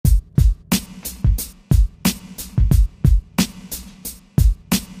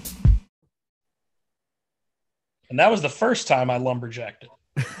And that was the first time I lumberjacked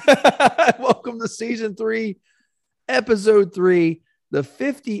it. Welcome to season 3, episode 3, the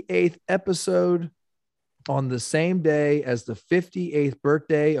 58th episode on the same day as the 58th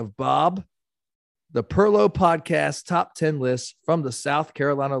birthday of Bob. The Perlo Podcast top 10 list from the South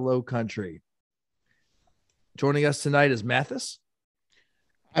Carolina Low Country. Joining us tonight is Mathis.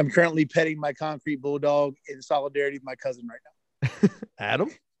 I'm currently petting my concrete bulldog in solidarity with my cousin right now. Adam.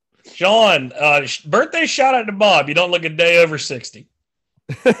 Sean, birthday shout out to Bob. You don't look a day over 60.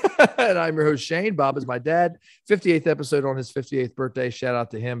 And I'm your host, Shane. Bob is my dad. 58th episode on his 58th birthday. Shout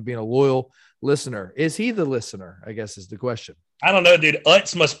out to him being a loyal listener. Is he the listener? I guess is the question. I don't know, dude.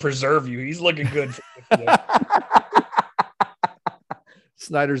 Utz must preserve you. He's looking good.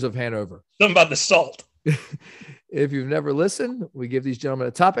 Snyder's of Hanover. Something about the salt. If you've never listened, we give these gentlemen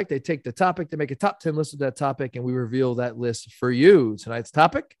a topic. They take the topic, they make a top 10 list of that topic, and we reveal that list for you. Tonight's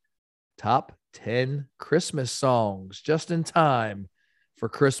topic, top 10 Christmas songs, just in time for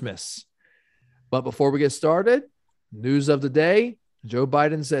Christmas. But before we get started, news of the day. Joe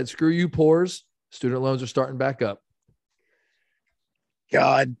Biden said, screw you, poors. Student loans are starting back up.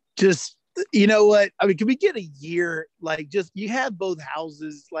 God, just, you know what? I mean, can we get a year? Like, just, you have both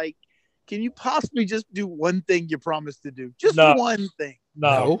houses. Like, can you possibly just do one thing you promised to do? Just one thing.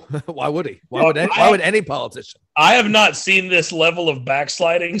 No. Why would he? Why would any politician? I have not seen this level of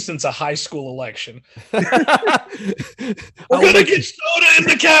backsliding since a high school election. We're going to get soda in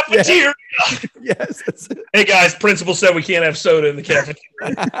the cafeteria. Yes. Hey, guys, principal said we can't have soda in the cafeteria.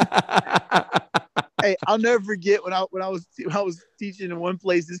 Hey, I'll never forget when I was teaching in one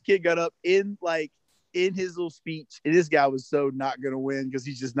place, this kid got up in his little speech, and this guy was so not going to win because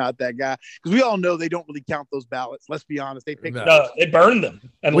he's just not that guy. Because we all know they don't really count those ballots. Let's be honest. They pick they burn them.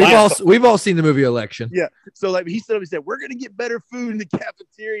 And we've all seen the movie Election. Yeah. So like he stood up and said, we're going to get better food in the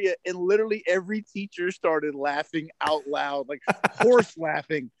cafeteria. And literally every teacher started laughing out loud, like horse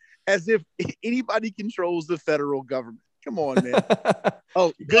laughing, as if anybody controls the federal government. Come on, man.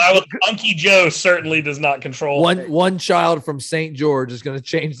 Oh, Unky Joe certainly does not control. One child from St. George is going to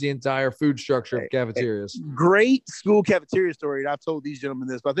change the entire food structure of cafeterias. Great school cafeteria story. And I've told these gentlemen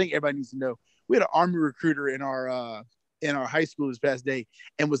this, but I think everybody needs to know. We had an Army recruiter in our high school this past day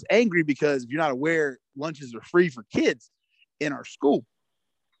and was angry because, if you're not aware, lunches are free for kids in our school.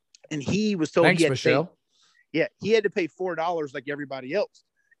 And he was told Thanks, Michelle. He had to pay $4 like everybody else.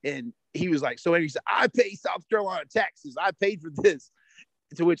 And he was like, so he said, I pay South Carolina taxes. I paid for this.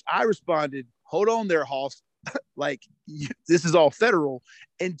 To which I responded, hold on there, Hoss. Like, this is all federal.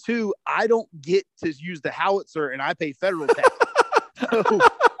 And 2, I don't get to use the howitzer and I pay federal tax. So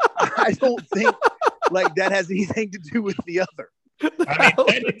I don't think like that has anything to do with the other. I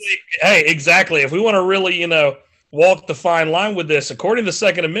mean, hey, exactly. If we want to really, walk the fine line with this, according to the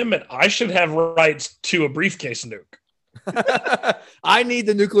Second Amendment, I should have rights to a briefcase nuke. I need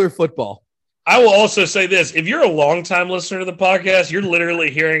the nuclear football. I will also say this. If you're a longtime listener to the podcast, you're literally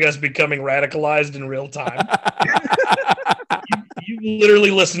hearing us becoming radicalized in real time. you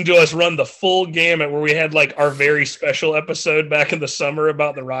literally listened to us run the full gamut where we had like our very special episode back in the summer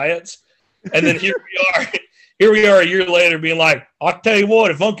about the riots. And then here we are a year later being like, I'll tell you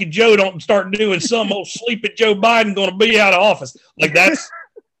what, if Unky Joe don't start doing some old sleepy Joe Biden going to be out of office. Like this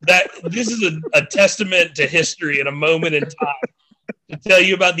is a testament to history and a moment in time to tell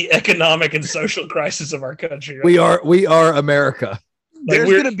you about the economic and social crisis of our country. Right? We are America. Like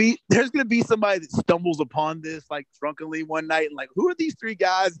there's gonna be somebody that stumbles upon this like drunkenly one night and like, who are these 3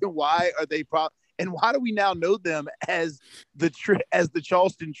 guys and why are they and why do we now know them as the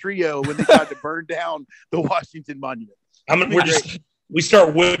Charleston Trio when they tried to burn down the Washington Monument? We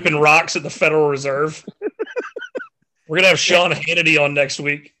start whipping rocks at the Federal Reserve. We're gonna have Sean Hannity on next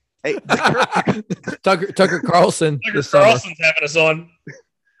week. Hey, Tucker Carlson. Tucker Carlson's having us on.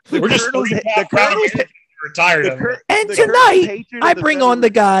 We're just retired. And tonight, I bring on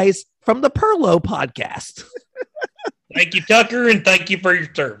the guys from the Perlo Podcast. Thank you, Tucker, and thank you for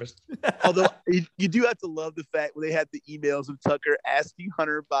your service. Although you do have to love the fact when they had the emails of Tucker asking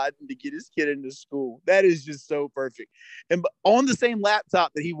Hunter Biden to get his kid into school. That is just so perfect. And on the same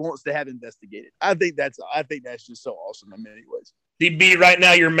laptop that he wants to have investigated. I think that's just so awesome in many ways. DB, right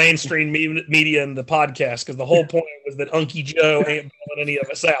now you're mainstream media in the podcast because the whole point was that Unky Joe ain't pulling any of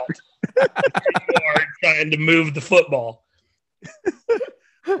us out. You are trying to move the football.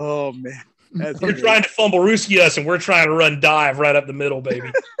 Oh, man. You're trying to fumble Ruski us, and we're trying to run dive right up the middle, baby.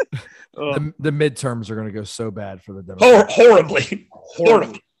 The midterms are going to go so bad for the Democrats. Horribly.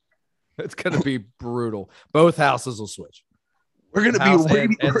 It's going to be brutal. Both houses will switch. We're going to be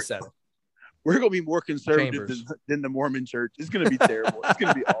waiting. We're going to be more conservative than the Mormon church. It's going to be terrible. It's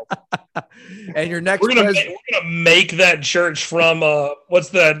going to be awful. And your next we're gonna make that church from what's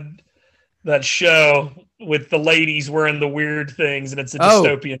that show with the ladies wearing the weird things, and it's a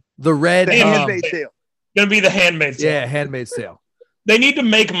dystopian. The Red Handmaid's Tale. Gonna be the Handmaid's Tale. Yeah, Handmaid's Tale. They need to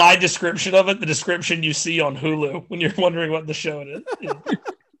make my description of it the description you see on Hulu when you're wondering what the show is.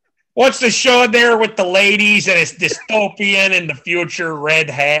 What's the show there with the ladies and it's dystopian in the future, red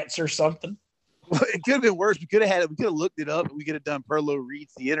hats or something? Well, it could have been worse. We could have looked it up and we could have done Perlo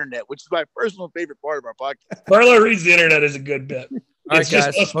Reads the Internet, which is my personal favorite part of our podcast. Perlo Reads the Internet is a good bit. All it's right,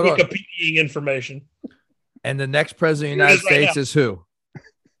 just guys, us Wikipediaing information. And the next president of the United States is who?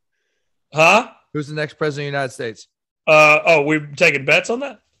 Huh? Who's the next president of the United States? We're taking bets on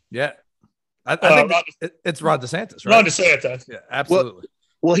that? Yeah. I think it's Ron DeSantis, right? Ron DeSantis. Yeah, absolutely.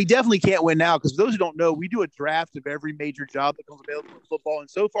 Well, he definitely can't win now because those who don't know, we do a draft of every major job that comes available in football, and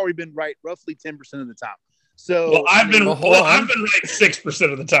so far we've been right roughly 10% of the time. So I've been right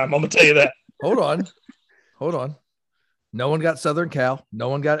 6% of the time. I'm gonna tell you that. Hold on. No one got Southern Cal. No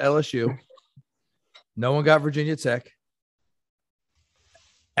one got LSU. No one got Virginia Tech.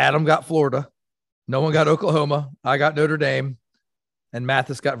 Adam got Florida. No one got Oklahoma. I got Notre Dame, and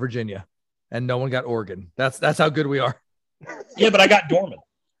Mathis got Virginia, and no one got Oregon. That's how good we are. Yeah, but I got Dorman.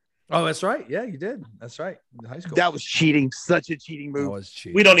 Oh, that's right. Yeah, you did. That's right. In high school. That was cheating. Such a cheating move. That was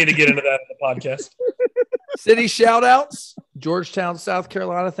cheating. We don't need to get into that in the podcast. City shout outs. Georgetown, South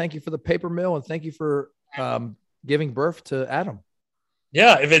Carolina. Thank you for the paper mill, and thank you for giving birth to Adam.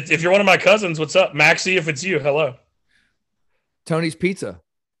 Yeah, if you're one of my cousins, what's up? Maxie, if it's you, hello. Tony's Pizza.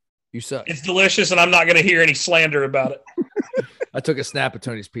 You suck. It's delicious, and I'm not going to hear any slander about it. I took a snap at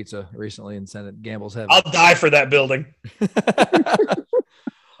Tony's Pizza recently and sent it Gamble's Heaven. I'll die for that building.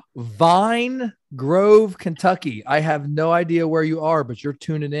 Vine Grove, Kentucky. I have no idea where you are, but you're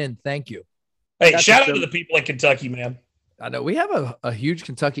tuning in. Thank you. Hey, shout out to the people in Kentucky, man. I know we have a huge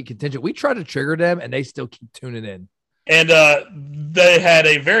Kentucky contingent. We try to trigger them, and they still keep tuning in. And they had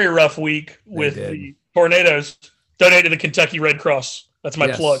a very rough week with the tornadoes. Donate to the Kentucky Red Cross. That's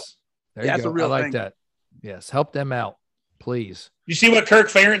my plug. There you go. A real I like thing. That. Yes, help them out, please. You see what Kirk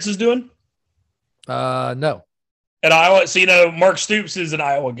Ferentz is doing? No. At Iowa, so Mark Stoops is an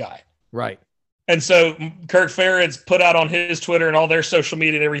Iowa guy, right? And so Kirk Ferentz put out on his Twitter and all their social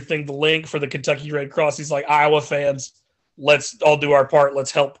media and everything the link for the Kentucky Red Cross. He's like, Iowa fans, let's all do our part.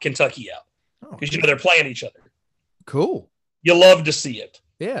 Let's help Kentucky out because they're playing each other. Cool. You love to see it.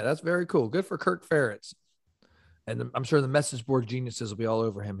 Yeah, that's very cool. Good for Kirk Ferentz. And I'm sure the message board geniuses will be all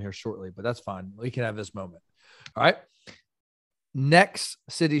over him here shortly, but that's fine. We can have this moment. All right. Next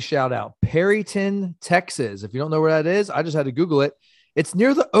city shout out, Perryton, Texas. If you don't know where that is, I just had to Google it. It's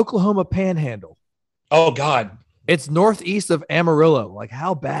near the Oklahoma Panhandle. Oh, God. It's northeast of Amarillo. Like,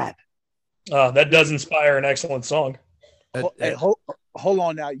 how bad? That does inspire an excellent song. Hey, hold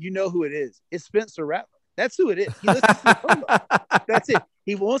on now. You know who it is. It's Spencer Rattler. That's who it is. He listens to That's it.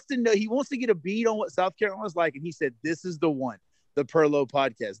 He wants to know. He wants to get a beat on what South Carolina's like. And he said, this is the one, the Perlo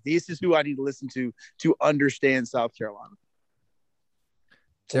podcast. This is who I need to listen to understand South Carolina.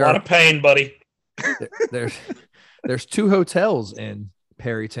 It's a lot of pain, buddy. There's 2 hotels in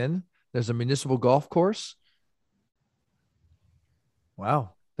Perryton. There's a municipal golf course.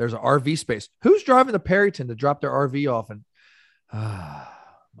 Wow. There's an RV space. Who's driving to Perryton to drop their RV off? And I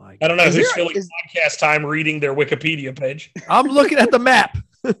don't know who's filling podcast time reading their Wikipedia page. I'm looking at the map.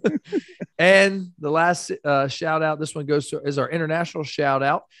 And the last shout out, this one is our international shout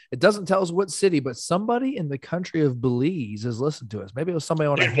out. It doesn't tell us what city, but somebody in the country of Belize has listened to us. Maybe it was somebody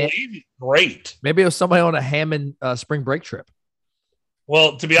on Maybe it was somebody on a Hammond spring break trip.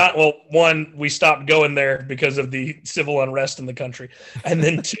 Well, to be honest, one, we stopped going there because of the civil unrest in the country. And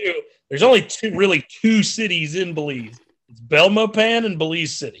then 2, there's only 2 cities in Belize. It's Belmopan and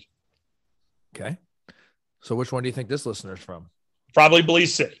Belize City. Okay. So which one do you think this listener is from? Probably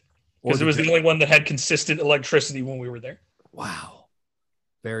Belize City. Because it was the only one that had consistent electricity when we were there. Wow.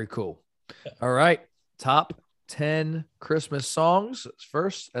 Very cool. Yeah. All right. Top 10 Christmas songs.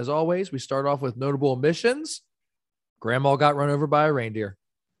 First, as always, we start off with notable omissions. Grandma got run over by a reindeer.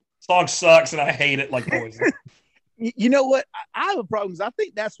 Song sucks, and I hate it like poison. You know what? I have a problem.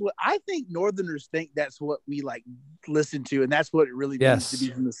 I think Northerners think that's what we like listen to, and that's what it really means to be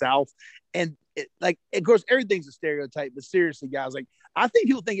from the South. And of course, everything's a stereotype, but seriously, guys, I think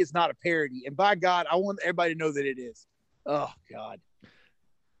people think it's not a parody, and by God, I want everybody to know that it is. Oh God.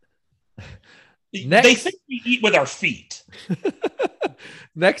 They think we eat with our feet.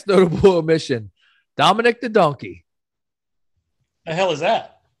 Next notable omission: Dominic the Donkey. The hell is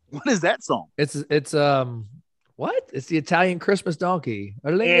that? What is that song? It's What? It's the Italian Christmas donkey.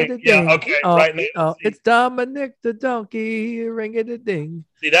 Yeah, okay, right now. It's Dominic the donkey. Ring it a ding.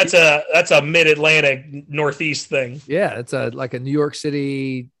 See, that's a mid-Atlantic Northeast thing. Yeah, it's like a New York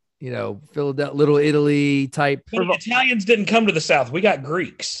City, Philadelphia, Little Italy type. But Italians didn't come to the South. We got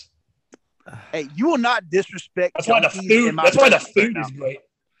Greeks. Hey, you will not disrespect. That's why the food. That's why the food is great.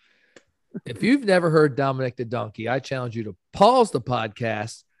 If you've never heard Dominic the Donkey, I challenge you to pause the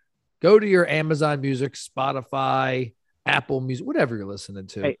podcast, go to your Amazon Music, Spotify, Apple Music, whatever you're listening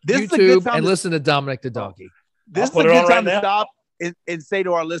to, hey, YouTube, and listen to Dominic the Donkey. This is a good time to stop and say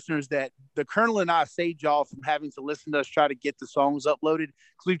to our listeners that the Colonel and I saved y'all from having to listen to us try to get the songs uploaded,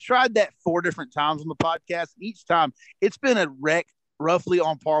 because we've tried that 4 different times on the podcast. Each time it's been a wreck, roughly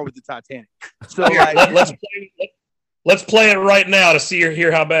on par with the Titanic. So let's play it right now to see or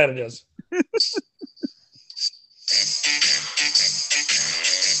hear how bad it is.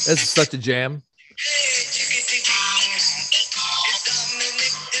 This is such a jam.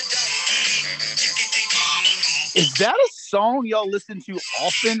 Is that a song y'all listen to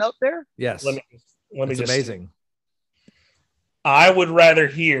often up there? Yes. Let me it's just amazing. I would rather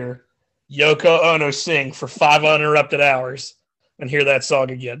hear Yoko Ono sing for 5 uninterrupted hours than hear that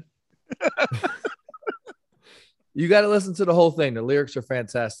song again. You got to listen to the whole thing. The lyrics are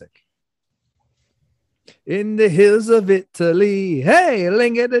fantastic. In the hills of Italy, hey,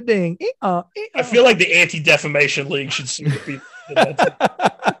 ling-a-da-ding. I feel like the Anti-Defamation League should sue people.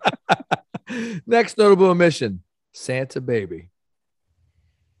 Next notable omission, Santa Baby.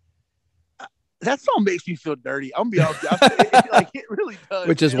 That song makes me feel dirty. I'm gonna be honest. Like it really does.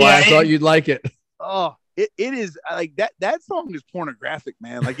 Which is why I thought you'd like it. Oh, it is like that. That song is pornographic,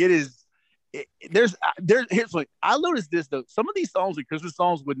 man. Like it is. Here's what I noticed this though. Some of these songs, like Christmas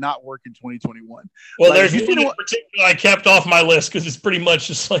songs, would not work in 2021. Well, like, there's one in particular I kept off my list because it's pretty much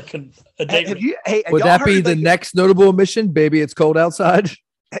just like a date. Would that be the next notable omission? Baby, it's cold outside.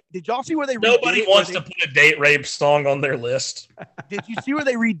 Did y'all see where they? Nobody wants to put a date rape song on their list. Did you see where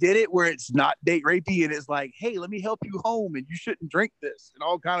they redid it? Where it's not date rapey and it's like, hey, let me help you home, and you shouldn't drink this, and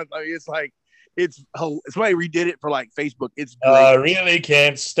all kind of. I mean, it's like. It's why I redid it for like Facebook. It's great. I really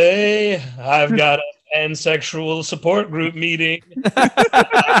can't stay. I've got a pansexual support group meeting.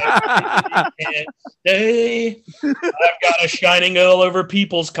 I really can't stay. I've got a Shining All Over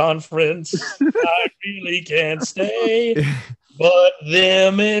People's conference. I really can't stay. But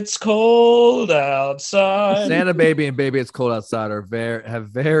them, it's cold outside. Santa Baby and Baby, it's cold outside have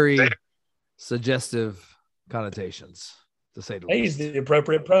very suggestive connotations. To say the least. They used the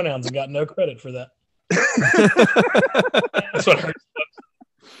appropriate pronouns and got no credit for that. That's what hurts.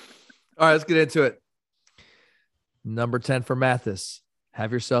 All right, let's get into it. Number 10 for Mathis.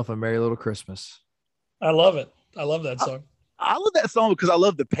 Have Yourself a Merry Little Christmas. I love it. I love that song. I love that song because I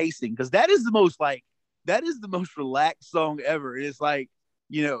love the pacing, because that is the most relaxed song ever. It's like,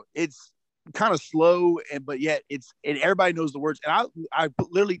 it's kind of slow, but yet and everybody knows the words. And I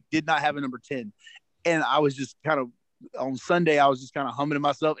literally did not have a number 10. And I was just kind of, on Sunday, I was just kind of humming to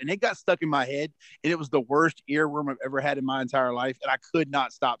myself, and it got stuck in my head, and it was the worst earworm I've ever had in my entire life, and I could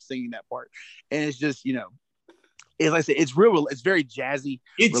not stop singing that part. And it's just, as I said, it's real. It's very jazzy,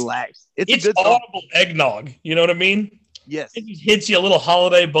 relaxed. It's a good audible eggnog. You know what I mean? Yes. It just hits you a little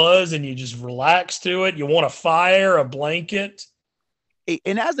holiday buzz, and you just relax to it. You want a fire, a blanket.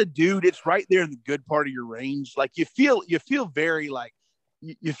 And as a dude, it's right there in the good part of your range. Like you feel very like.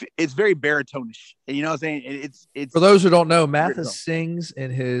 It's very baritone-ish. And you know what I'm saying? It's for those who don't know, Mathis sings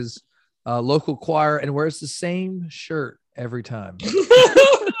in his local choir and wears the same shirt every time.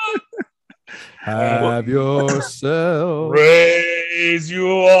 Have yourself, raise you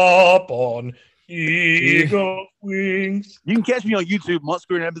up on eagle wings. You can catch me on YouTube, Monk's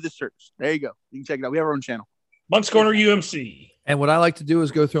Corner Under the Church. There you go. You can check it out. We have our own channel, Monk's Corner UMC. And what I like to do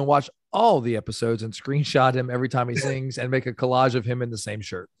is go through and watch all the episodes and screenshot him every time he sings and make a collage of him in the same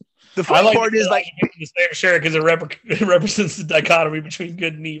shirt. The fun part is like the same shirt because it represents the dichotomy between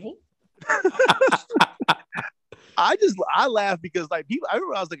good and evil. I laugh because like people. I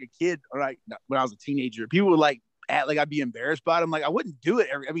remember when I was like a kid, or like when I was a teenager, people would like act like I'd be embarrassed by it. I'm like, I wouldn't do it.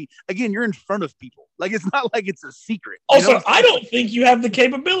 Again, you're in front of people. Like it's not like it's a secret. Also, I don't think you have the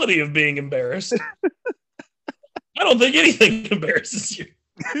capability of being embarrassed. I don't think anything embarrasses you.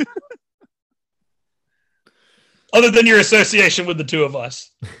 Other than your association with the two of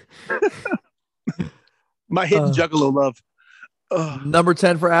us. My hidden juggalo love. Number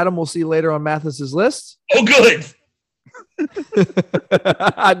 10 for Adam. We'll see you later on Mathis's list. Oh, good.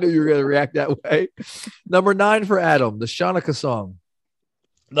 I knew you were going to react that way. Number 9 for Adam, the Hanukkah song.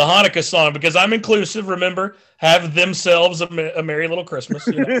 The Hanukkah song, because I'm inclusive, remember, have themselves a merry little Christmas.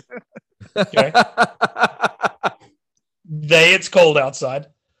 Okay. It's cold outside.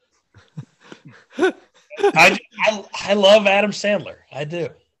 I love Adam Sandler. I do.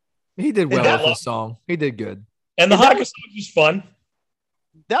 He did well that with one- this song. He did good. And the And that Hanukkah was- song was fun.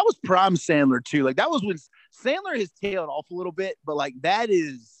 That was prime Sandler too. Like that was when Sandler has tailed off a little bit, but like that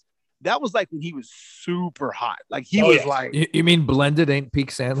was like when he was super hot. Like he Oh, was yeah. like You mean Blended ain't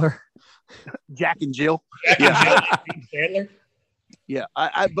peak Sandler? Jack and Jill. Jack and Jill, Sandler. Yeah,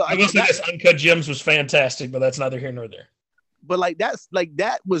 I will say this: Uncut Gems was fantastic, but that's neither here nor there. but like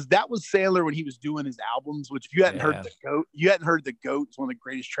that was Sandler when he was doing his albums. Which if you hadn't heard the Goat, It's one of the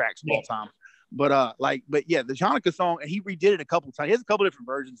greatest tracks of all time. But yeah, the Hanukkah song, and he redid it a couple times. He has a couple different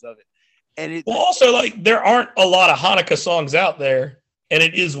versions of it, and it. Well, also like there aren't a lot of Hanukkah songs out there, and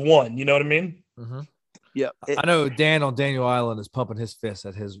it is one. You know what I mean? Mm-hmm. Yeah, I know Dan on Daniel Island is pumping his fist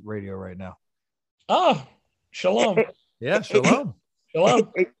at his radio right now. Oh, shalom, Yeah, shalom.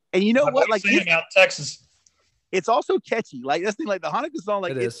 shalom. and you know My what? boy Like Sam out in Texas. it's also catchy. Like that's the thing. Like the Hanukkah song,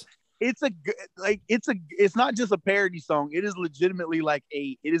 like It is. it's not just a parody song. It is legitimately like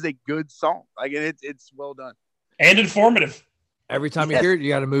it is a good song. Like it's well done And informative. Every time you Yes. hear it, you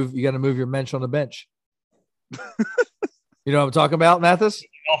got to move your bench on the bench. You know what I'm talking about, Mathis?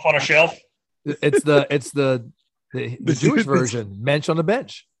 Off on a shelf. It's the Jewish version, mensch on the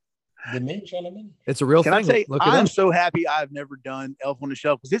bench. The men, gentlemen. It's a real Can I thing. say Look it I'm up. so happy I've never done Elf on the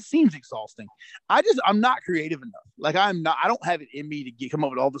Shelf because it seems exhausting. I'm not creative enough. Like I don't have it in me to come up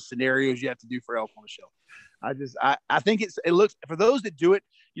with all the scenarios you have to do for Elf on the Shelf. I think it looks for those that do it,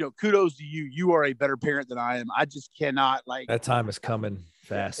 kudos to you. You are a better parent than I am. I just cannot like That time is coming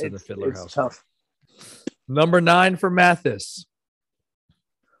fast in the Fiddler it's house. tough. Number 9 for Mathis.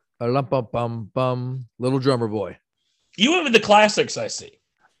 A lump bum bum bum. Little Drummer Boy. You went with the classics, I see.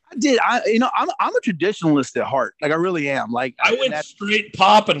 I did. I'm a traditionalist at heart. Like I really am. Like I went straight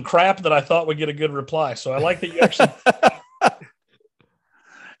pop and crap that I thought would get a good reply. So I like that you actually.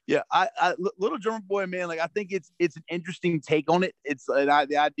 Yeah, Little Drummer Boy, man. Like I think it's an interesting take on it. It's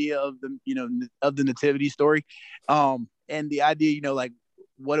the idea of the nativity story, and the idea, like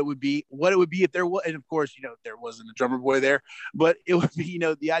what it would be if there was, and of course, there wasn't a drummer boy there, but it would be,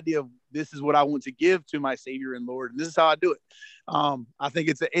 the idea of this is what I want to give to my Savior and Lord, and this is how I do it. I think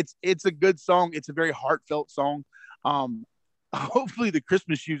it's a good song. It's a very heartfelt song. Hopefully the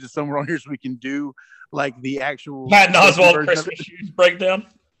Christmas shoes is somewhere on here so we can do like the actual Patton Oswalt version of Christmas it. shoes breakdown.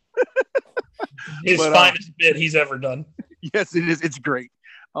 His But, finest bit he's ever done. Yes, it is. It's great.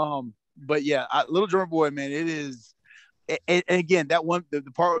 But yeah, Little Drummer Boy, man, it is. And again, that one, the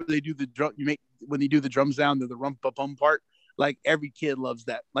part where they do the drum, when they do the drum sound, the rump bum part, like every kid loves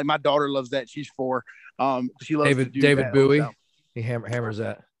that. Like my daughter loves that. She's 4. She loves David that Bowie. sound. He hammers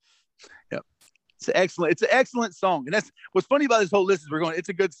that. Yep. It's an excellent song. And that's what's funny about this whole list is it's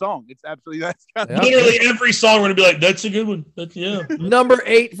a good song. It's absolutely, that's kind of, Yeah. Literally every song we're gonna be like, that's a good one. Yeah. Number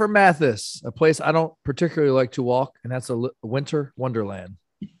 8 for Mathis, a place I don't particularly like to walk, and that's a winter wonderland.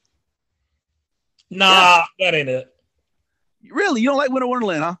 Nah, that ain't it. really, you don't like Winter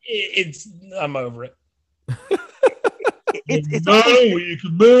Wonderland, huh? I'm over it. It's no, almost- you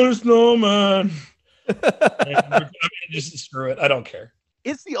can build a snowman. Just screw it. I don't care.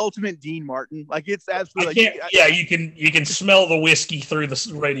 it's the ultimate Dean Martin. Like it's absolutely You can smell the whiskey through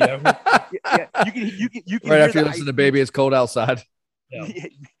the radio. you can Right hear after you the listen ice to Baby It's Cold Outside. Yeah.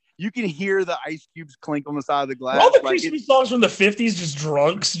 You can hear the ice cubes clink on the side of the glass. All the Like, Christmas songs from the 50s, just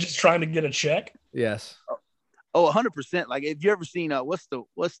drunks, just trying to get a check. Yes. 100%. Like, have you ever seen what's the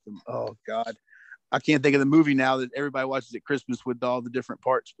oh god, I can't think of the movie now that everybody watches at Christmas with all the different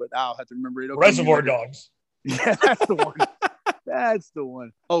parts, but I'll have to remember it. Okay, Reservoir Dogs. Yeah, that's the one. That's the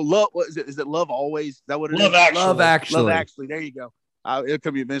one. Oh, Love. What is it? Is it Love Always? Is that what it is? Love Actually. Love Actually. Love Actually. There you go. It'll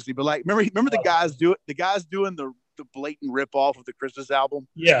come eventually. But like, remember the guys do it. The guys doing the blatant rip off of the Christmas album.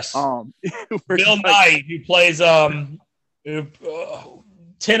 Yes. Where Bill it's like- Nye, who plays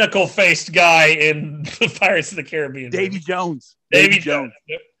tentacle faced guy in the Pirates of the Caribbean. Davy Jones. Davy Jones.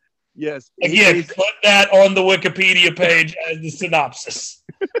 Yep. Yes. Again, put that on the Wikipedia page as the synopsis.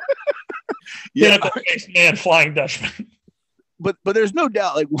 Yeah. Tentacle faced man, Flying Dutchman. But there's no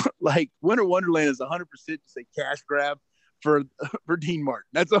doubt, like Winter Wonderland is 100% just a cash grab for Dean Martin.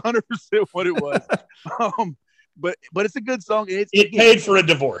 That's 100% what it was. But it's a good song. And It paid for a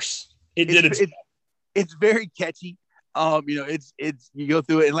divorce. It did its it's very catchy. It's you go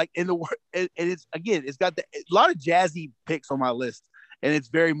through it and like in the and it's again, it's got a lot of jazzy picks on my list, and it's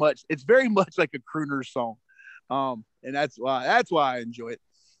very much like a crooner song. And that's why I enjoy it.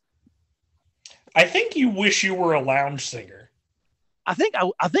 I think you wish you were a lounge singer. I think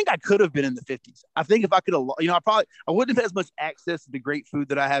I could have been in the 50s. I think if I could have, I wouldn't have had as much access to the great food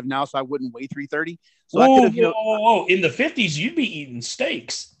that I have now, so I wouldn't weigh 330. So I could have, whoa. In the 50s, you'd be eating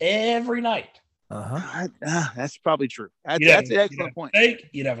steaks every night. That's probably true. That's an excellent point. Steak,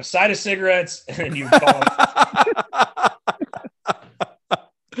 you'd have a side of cigarettes, and you'd call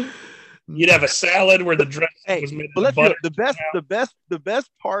you'd have a salad where the dressing was made of butter. The best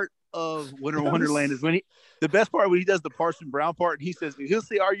part of Winter Wonderland is when he does the Parson Brown part, and he'll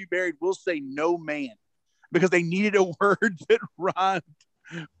say, "Are you married?" We'll say, "No, man," because they needed a word that rhymed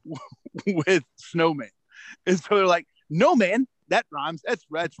with snowman, and so they're like, "No, man." That rhymes.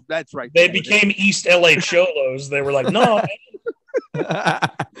 That's right. They became East LA Cholos. They were like, no.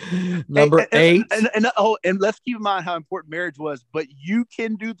 Number 8. And let's keep in mind how important marriage was. But you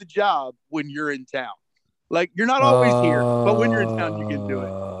can do the job when you're in town. Like, you're not always here, but when you're in town, you can do it.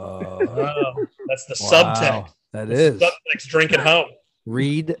 Wow. That's the subtext. That is subtext. Drink at home.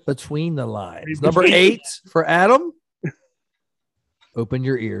 Read between the lines. Number 8 for Adam. Open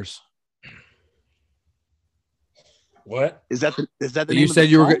your ears. What is that? The you said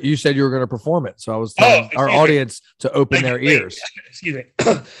you were going to perform it, so I was telling our audience to open their ears. Excuse me.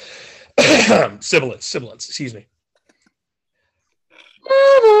 Sibilance. Excuse me.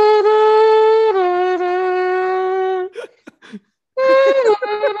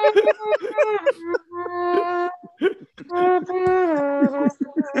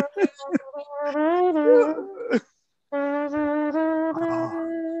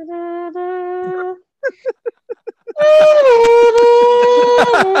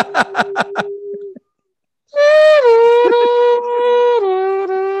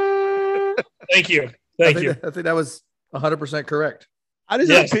 Thank you. I think that was 100% correct. I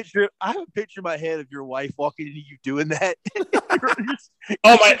just have a picture. I have a picture in my head of your wife walking into you doing that.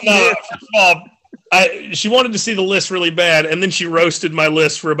 Oh my! No, first of all, she wanted to see the list really bad, and then she roasted my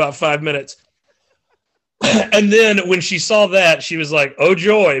list for about 5 minutes. And then when she saw that, she was like, "Oh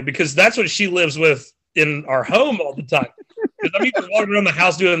joy!" Because that's what she lives with in our home all the time. Because I'm either walking around the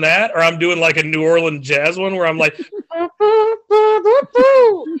house doing that, or I'm doing like a New Orleans jazz one where I'm like,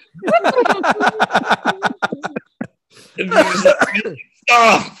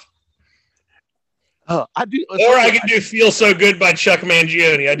 stop. I do, or I can do "Feel So Good" by Chuck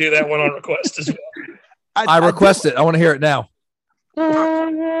Mangione. I do that one on request as well. I request it. I want to hear it now.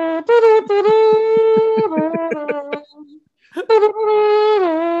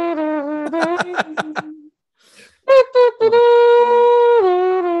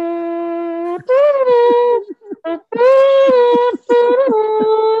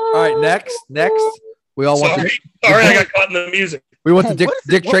 All right, next. We all want. Sorry, I got caught in the music. We want the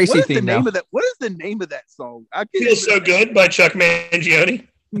Dick Tracy theme now. What is the name of that song? "Feel So Good" by Chuck Mangione.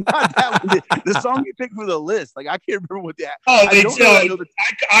 Not that one. The song you picked for the list. Like, I can't remember what that. Oh,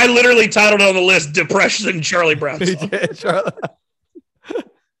 I literally titled on the list "Depression" Charlie Brown song.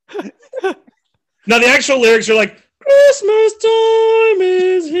 Now the actual lyrics are like, "Christmas time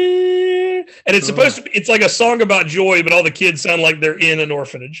is here," and it's supposed to be. It's like a song about joy, but all the kids sound like they're in an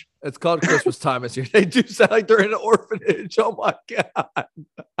orphanage. It's called "Christmas Time Is Here." They do sound like they're in an orphanage. Oh my god!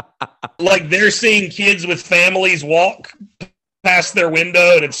 Like they're seeing kids with families walk past their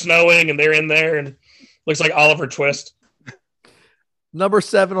window, and it's snowing, and they're in there, and it looks like Oliver Twist. Number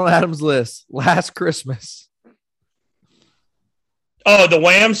 7 on Adam's list: "Last Christmas." Oh, the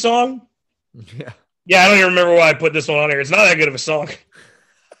Wham song. Yeah, I don't even remember why I put this one on here. It's not that good of a song.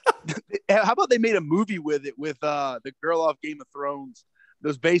 How about they made a movie with it, with the girl off Game of Thrones that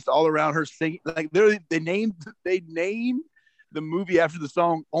was based all around her singing? Like they named the movie after the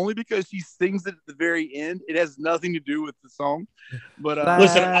song only because she sings it at the very end. It has nothing to do with the song. But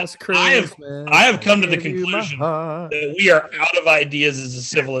listen, I have come to the conclusion that we are out of ideas as a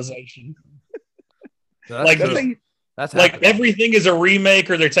civilization. That's like everything is a remake,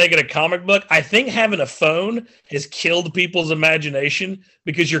 or they're taking a comic book. I think having a phone has killed people's imagination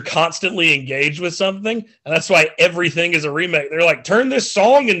because you're constantly engaged with something. And that's why everything is a remake. They're like, turn this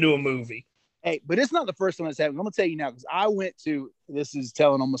song into a movie. Hey, but it's not the first time that's happened. I'm going to tell you now, because I went to, this is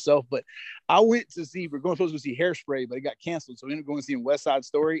telling on myself, but I went to see, we're supposed to see Hairspray, but it got canceled. So we ended up going to see West Side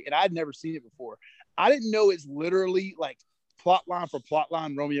Story, and I'd never seen it before. I didn't know it's literally like plot line for plot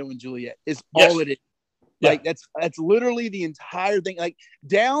line, Romeo and Juliet. It's all it is. Like that's literally the entire thing, like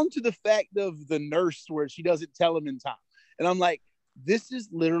down to the fact of the nurse where she doesn't tell him in time. And I'm like, this is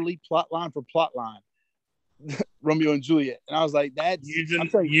literally plot line for plot line, Romeo and Juliet. And I was like, that's using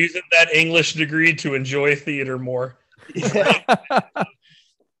that English degree to enjoy theater more.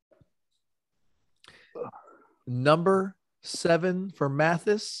 Number 7 for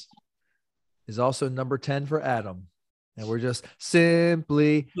Mathis is also number 10 for Adam. And we're just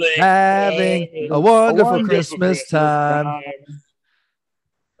simply Like, having a wonderful Christmas time.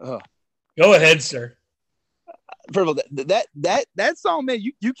 Go ahead, sir. First of all, that song, man,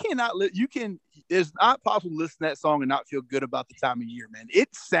 you cannot it's not possible to listen to that song and not feel good about the time of year, man. It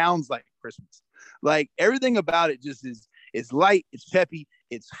sounds like Christmas. Like everything about it just is light, it's peppy,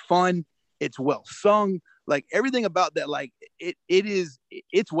 it's fun, it's well sung. Like everything about that, like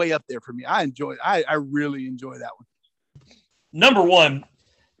it's way up there for me. I enjoy it. I really enjoy that one. Number one,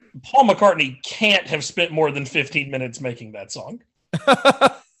 Paul McCartney can't have spent more than 15 minutes making that song.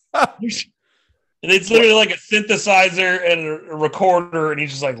 It's literally like a synthesizer and a recorder, and he's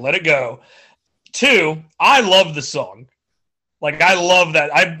just like, let it go. Two, I love the song. Like, I love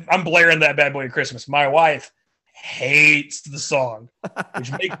that. I'm blaring that bad boy at Christmas. My wife hates the song,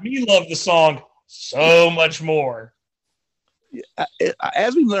 which makes me love the song so much more.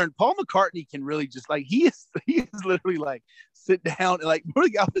 As we learned, Paul McCartney can really just like he is literally like sit down and like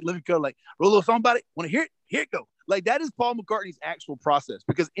really out the living code, like roll a little song about it. Want to hear it? Here it go. Like that is Paul McCartney's actual process,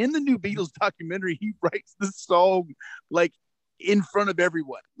 because in the new Beatles documentary, he writes the song like in front of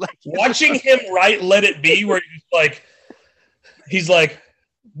everyone. Like watching him write "Let It Be," where he's like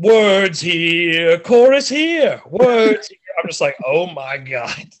words here, chorus here, words here. I'm just like, oh my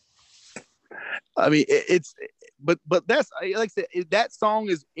god. I mean, but that's like I said, that song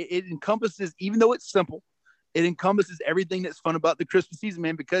it encompasses, even though it's simple, it encompasses everything that's fun about the Christmas season,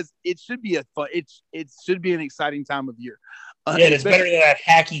 man, because it should be it should be an exciting time of year. Yeah, it's better than that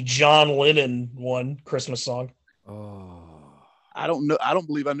hacky John Lennon one Christmas song. Oh, I don't know. I don't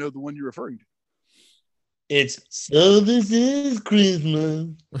believe I know the one you're referring to. It's "So This Is Christmas.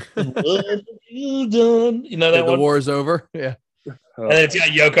 What have you done?" You know that the one? war's over. Yeah. And then it's got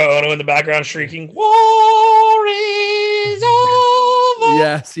Yoko Ono in the background shrieking, "War is over."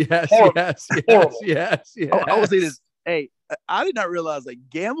 Yes. Horrible. Yes. I will say this. Hey, I did not realize like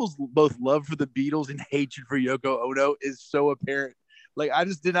Gamble's both love for the Beatles and hatred for Yoko Ono is so apparent. Like I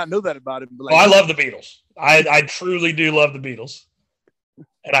just did not know that about him. But, like, I love the Beatles. I truly do love the Beatles.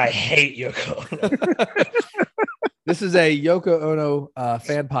 And I hate Yoko Ono. This is a Yoko Ono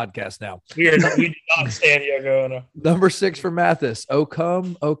fan podcast now. We do not stand Yoko Ono. Number 6 for Mathis. O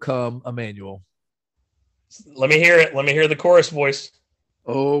come, Emmanuel. Let me hear it. Let me hear the chorus voice.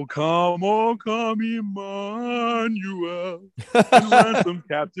 Oh, come, Emmanuel, and ransom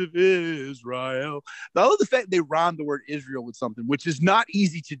captive Israel. I love the fact they rhyme the word Israel with something, which is not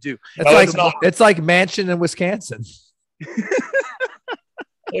easy to do. It's like mansion in Wisconsin.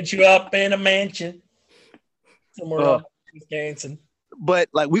 Put you up in a mansion somewhere up in Wisconsin. But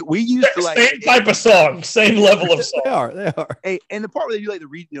like we used to like same type of song, same level of song. They are. Hey, and the part where they do like the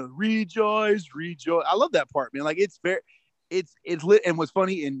rejoice. I love that part, man. Like it's lit. And what's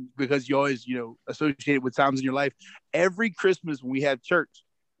funny, and because you always associate it with times in your life, every Christmas when we have church,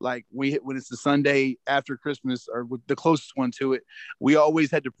 like when it's the Sunday after Christmas or with the closest one to it, we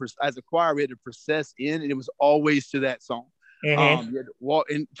always had to as a choir we had to process in, and it was always to that song. Mm-hmm. You had to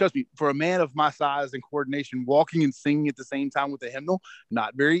walk, and trust me, for a man of my size and coordination, walking and singing at the same time with the hymnal,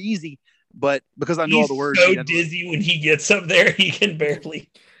 not very easy. But because I know all the words, so dizzy when he gets up there, he can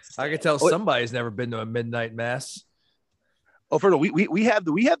barely. I can tell somebody's never been to a midnight mass. Oh, for we have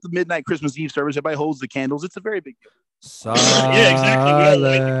the midnight Christmas Eve service. Everybody holds the candles. It's a very big deal. Yeah,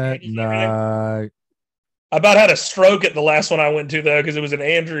 exactly. Night. I about had a stroke at the last one I went to, though, because it was in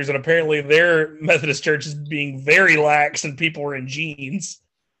Andrews, and apparently their Methodist church is being very lax, and people were in jeans.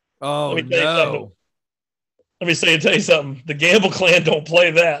 Oh, Let no. tell you something. The Gamble clan don't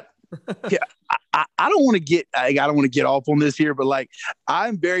play that. Yeah, I don't want to get off on this here, but like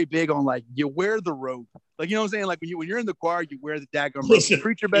I'm very big on like you wear the robe. Like you know what I'm saying? Like when you're in the choir, you wear the daggone robe. The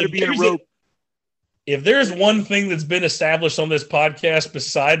preacher better be in a robe. If there's one thing that's been established on this podcast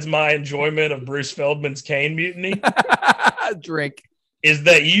besides my enjoyment of Bruce Feldman's Cane Mutiny, drink, is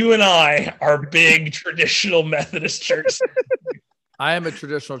that you and I are big traditional Methodist church. I am a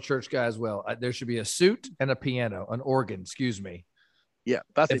traditional church guy as well. There should be a suit and a piano, an organ, excuse me. Yeah.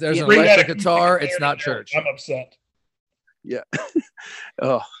 If there's an electric guitar, it's not church. I'm upset. Yeah.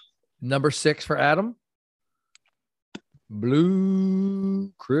 Oh. Number 6 for Adam.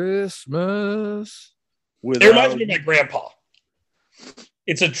 Blue Christmas. It reminds me of my grandpa.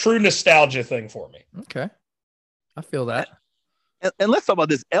 It's a true nostalgia thing for me. Okay. I feel that. And let's talk about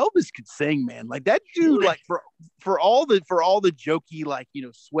this. Elvis could sing, man. Like that dude, like for all the jokey, like,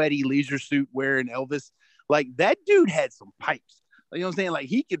 sweaty leisure suit wearing Elvis, like that dude had some pipes. Like, you know what I'm saying? Like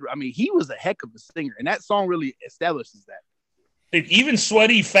he was a heck of a singer. And that song really establishes that. Dude, even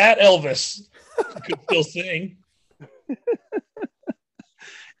sweaty fat Elvis could still sing.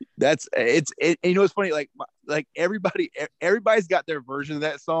 It's funny. Like like everybody's got their version of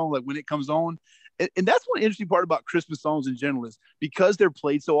that song. Like when it comes on, and that's one interesting part about Christmas songs in general is because they're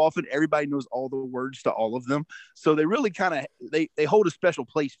played so often, everybody knows all the words to all of them. So they really kind of they hold a special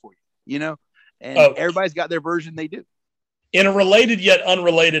place for you, you know. And everybody's got their version they do. In a related yet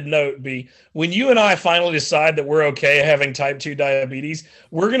unrelated note, B, when you and I finally decide that we're okay having type 2 diabetes,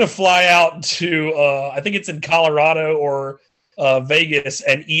 we're going to fly out to, I think it's in Colorado or Vegas,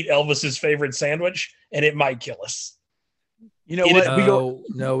 and eat Elvis's favorite sandwich, and it might kill us. You know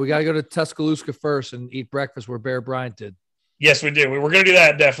what? We got to go to Tuscaloosa first and eat breakfast where Bear Bryant did. Yes, we do. We're going to do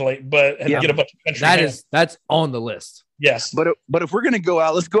that definitely, but get a bunch of country. That's on the list. Yes, but if we're going to go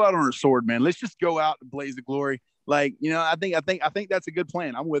out, let's go out on our sword, man. Let's just go out and blaze the glory. Like, you know, I think that's a good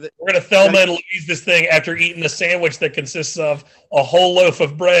plan. I'm with it. We're going to Thelma and Louise this thing after eating a sandwich that consists of a whole loaf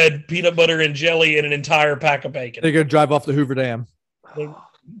of bread, peanut butter and jelly, and an entire pack of bacon. They're going to drive off the Hoover Dam.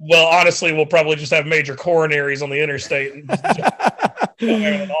 Well, honestly, we'll probably just have major coronaries on the interstate and just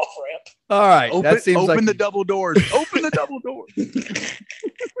an off-ramp. All right. Open the double doors. Open the double doors.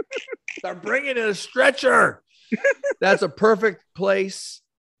 They're bringing in a stretcher. That's a perfect place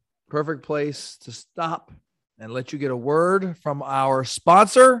to stop and let you get a word from our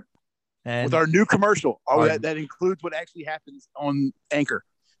sponsor. And with our new commercial. That includes what actually happens on Anchor.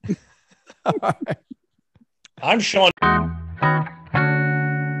 All right. I'm Sean.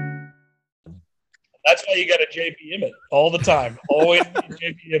 That's why you got a JP Emmett all the time. Always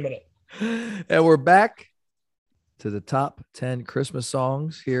JP Emmett. And we're back to the top 10 Christmas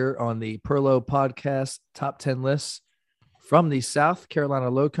songs here on the Perlo Podcast top 10 lists from the South Carolina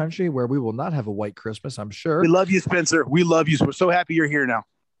Low Country, where we will not have a white Christmas, I'm sure. We love you, Spencer. We love you. We're so happy you're here now.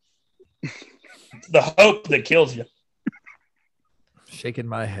 The hope that kills you. Shaking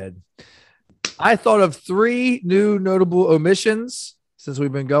my head. I thought of 3 new notable omissions since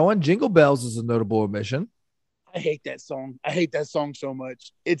we've been going. Jingle Bells is a notable omission. I hate that song. I hate that song so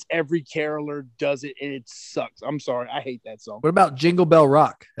much. It's every caroler does it, and it sucks. I'm sorry. I hate that song. What about Jingle Bell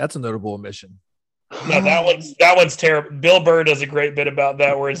Rock? That's a notable omission. No, that one's terrible. Bill Burr does a great bit about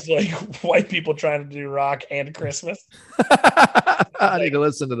that, where it's like white people trying to do rock and Christmas. I need to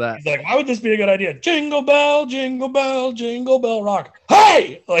listen to that. He's like, why would this be a good idea? Jingle bell, jingle bell, jingle bell rock.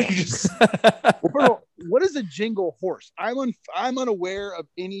 Hey, like just. What is a jingle horse? I'm unaware of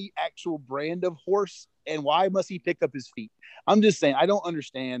any actual brand of horse, and why must he pick up his feet? I'm just saying, I don't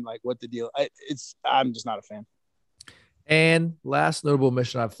understand like what the deal. I'm just not a fan. And last notable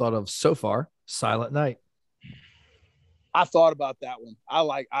mission I've thought of so far: Silent Night. I thought about that one.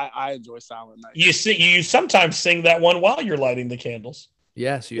 I enjoy Silent Night. You sometimes sing that one while you're lighting the candles.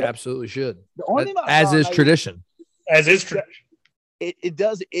 Yes, you absolutely should. As is tradition. As is tradition. It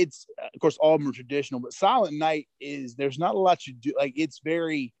does. It's of course all of them are traditional, but Silent Night there's not a lot you do. Like it's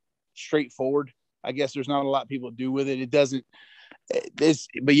very straightforward. I guess there's not a lot people do with it. It doesn't.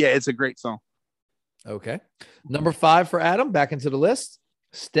 But yeah, it's a great song. Okay, number 5 for Adam. Back into the list.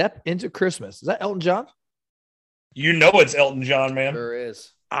 Step Into Christmas. Is that Elton John? You know it's Elton John, man. Sure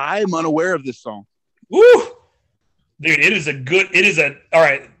is. I'm unaware of this song. Woo! Dude, all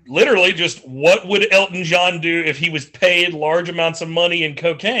right, literally just what would Elton John do if he was paid large amounts of money in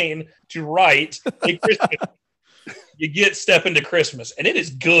cocaine to write a Christmas? You get Step Into Christmas, and it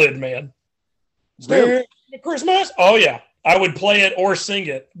is good, man. Step Into Christmas? Oh, yeah. I would play it or sing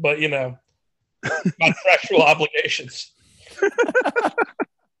it, but, you know, contractual obligations.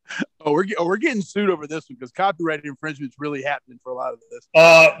 We're getting sued over this one because copyright infringement's really happening for a lot of this.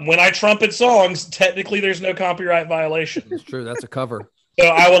 When I trumpet songs, technically there's no copyright violation. It's true. That's a cover. So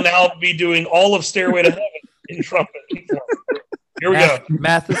I will now be doing all of Stairway to Heaven in trumpet. Here we go.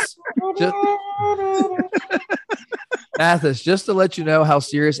 Mathis, just to let you know how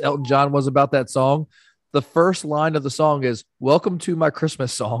serious Elton John was about that song, the first line of the song is, "Welcome to my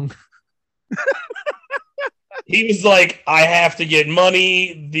Christmas song." He was like, I have to get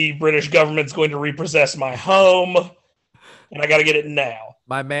money. The British government's going to repossess my home, and I got to get it now.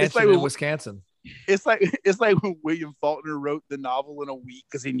 My mansion in Wisconsin. It's like when William Faulkner wrote the novel in a week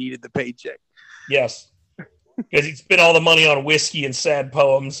because he needed the paycheck. Yes, because he spent all the money on whiskey and sad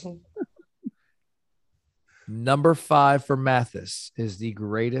poems. Number 5 for Mathis is the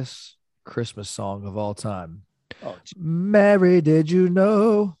greatest Christmas song of all time. Oh, Mary, did you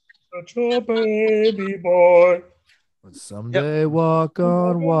know? Such a baby boy would someday walk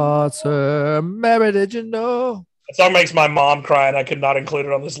on water. Mary, did you know? That song makes my mom cry, and I could not include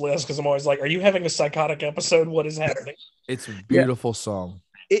it on this list because I'm always like, are you having a psychotic episode? What is happening? It's a beautiful song.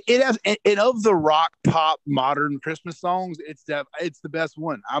 It has, and of the rock, pop, modern Christmas songs, it's the best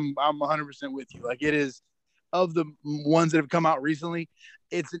one. I'm 100% with you. Like it is of the ones that have come out recently.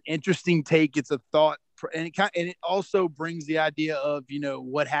 It's an interesting take. It's a and it also brings the idea of, you know,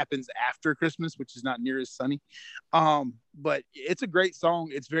 what happens after Christmas, which is not near as sunny. But it's a great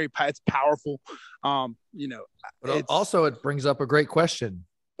song. It's powerful. You know, but also it brings up a great question.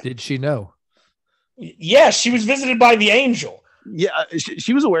 Did she know? Yes, she was visited by the angel. Yeah,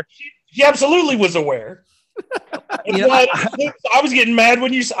 she was aware. She absolutely was aware. You know, I was getting mad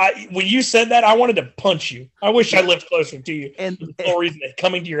when you said that. I wanted to punch you. I wish I lived closer to you. And there's no reason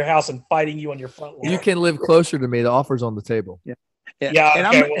coming to your house and fighting you on your front lawn. You can live closer to me. The offer's on the table. Yeah.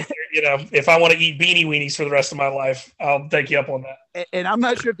 Okay. Well, you know, if I want to eat beanie weenies for the rest of my life, I'll take you up on that. And I'm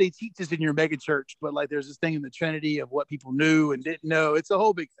not sure if they teach this in your mega church, but like there's this thing in the Trinity of what people knew and didn't know. It's a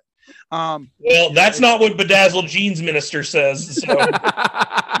whole big thing. Well, that's not what Bedazzled Jeans minister says. So.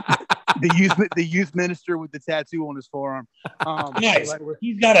 The youth minister with the tattoo on his forearm. Nice.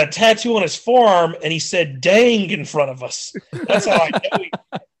 He's got a tattoo on his forearm, and he said "dang" in front of us. That's how I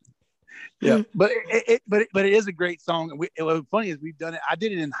know. Yeah, but it is a great song. What's funny is we've done it. I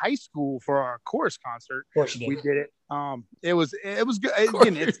did it in high school for our chorus concert. Of course you did. We did it. It was good.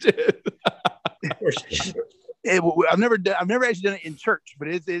 Again, Of course you did. I've never actually done it in church, but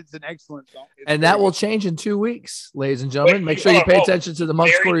it's an excellent song. And that will change in 2 weeks, ladies and gentlemen. Make sure you pay attention to the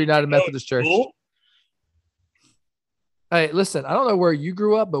Moncks Corner United Methodist Church. Hey, listen, I don't know where you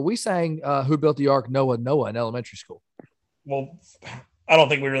grew up, but we sang Who Built the Ark, Noah in elementary school. Well, I don't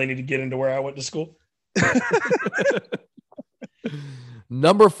think we really need to get into where I went to school.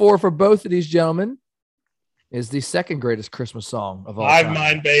 Number 4 for both of these gentlemen is the second greatest Christmas song of all time. Hive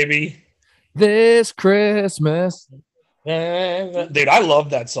Mind, baby. This Christmas. Dude, I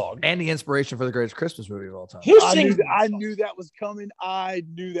love that song. And the inspiration for the greatest Christmas movie of all time. I knew that was coming.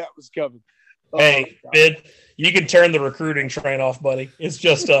 Hey, Bid, you can turn the recruiting train off, buddy. It's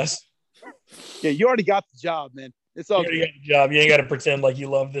just us. Yeah, you already got the job, man. It's all you got the job. You ain't got to pretend like you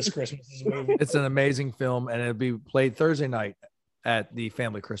love This Christmas movie. It's an amazing film, and it'll be played Thursday night at the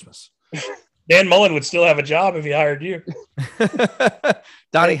family Christmas. Dan Mullen would still have a job if he hired you.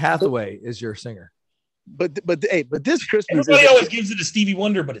 Donny Hathaway is your singer. But this Christmas, everybody always gives it to Stevie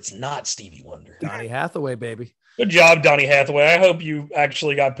Wonder, but it's not Stevie Wonder. Donny Hathaway, baby. Good job, Donny Hathaway. I hope you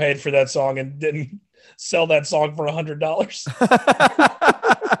actually got paid for that song and didn't sell that song for $100,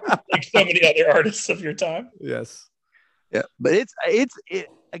 like so many other artists of your time. Yes. Yeah, but it's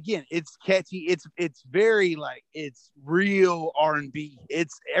again, it's catchy. It's very like it's real R&B.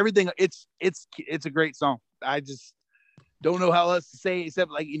 It's everything. It's a great song. I just don't know how else to say it, except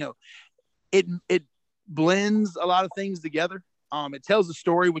like, you know, it blends a lot of things together. It tells a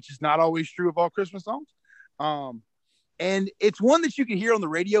story, which is not always true of all Christmas songs. And it's one that you can hear on the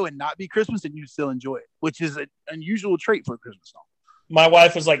radio and not be Christmas and you still enjoy it, which is an unusual trait for a Christmas song. My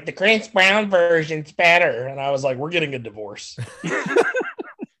wife was like, the Chris Brown version's better. And I was like, we're getting a divorce.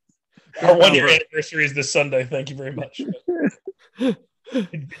 Our 1 year anniversary is this Sunday. Thank you very much.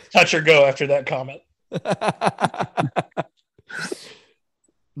 Touch or go after that comment.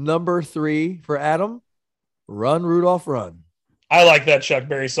 Number 3 for Adam, Run, Rudolph, Run. I like that Chuck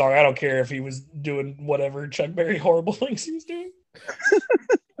Berry song. I don't care if he was doing whatever Chuck Berry horrible things he was doing.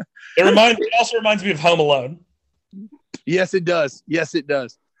 It also reminds me of Home Alone. Yes, it does. Yes.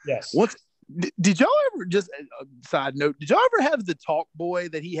 Once did y'all ever, just a side note, did y'all ever have the talk boy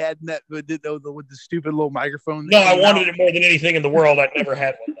that he had in that with the stupid little microphone? No, I wanted it more than anything in the world. I never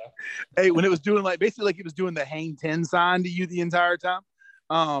had one though. Hey, when it was doing like basically like it was doing the hang 10 sign to you the entire time.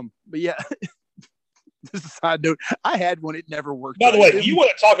 But yeah, just a side note, I had one. It never worked. By the way, you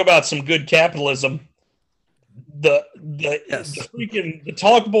want to talk about some good capitalism? The freaking the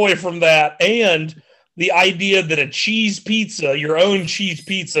talk boy from that, and the idea that a cheese pizza, your own cheese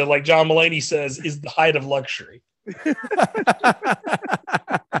pizza, like John Mulaney says, is the height of luxury.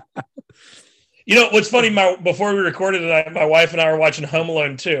 You know what's funny? Before we recorded tonight, my wife and I were watching Home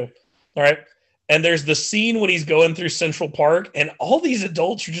Alone 2. All right. And there's the scene when he's going through Central Park and all these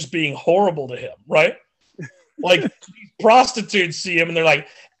adults are just being horrible to him, right? Like these prostitutes see him and they're like,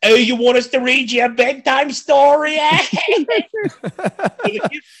 oh, you want us to read you a bedtime story? So the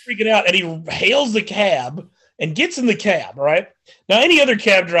kid's freaking out and he hails the cab and gets in the cab, right? Now, any other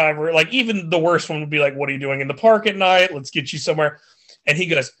cab driver, like even the worst one would be like, what are you doing in the park at night? Let's get you somewhere. And he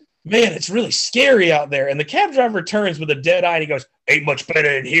goes, man, it's really scary out there. And the cab driver turns with a dead eye and he goes, ain't much better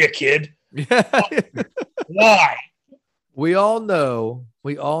in here, kid. Why? We all know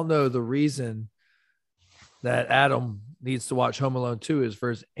the reason that Adam needs to watch Home Alone 2 is for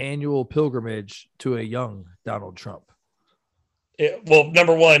his annual pilgrimage to a young Donald Trump. Well,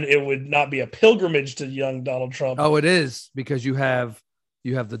 number one, it would not be a pilgrimage to young Donald Trump. Oh, it is, because you have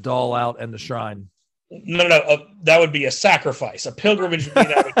the doll out and the shrine. No. That would be a sacrifice. A pilgrimage would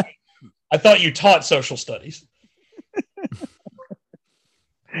be that. I thought you taught social studies.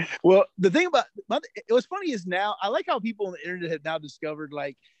 Well, the thing about what's funny is now I like how people on the internet have now discovered,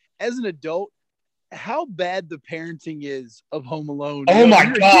 like, as an adult, how bad the parenting is of Home Alone. Oh my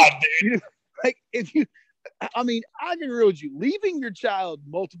God, dude! Like, if you, I mean, I can agree with you. Leaving your child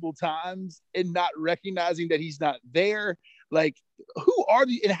multiple times and not recognizing that he's not there, like, who are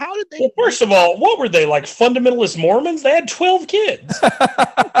these and how did they? Well, first of all, what were they, like fundamentalist Mormons? They had 12 kids.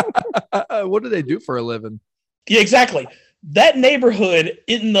 What do they do for a living? Yeah, exactly. That neighborhood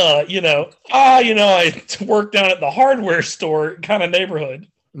in the, I work down at the hardware store kind of neighborhood.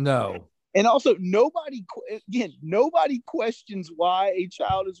 No. And also, nobody questions why a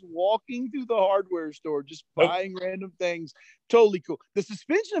child is walking through the hardware store, just buying random things. Totally cool. The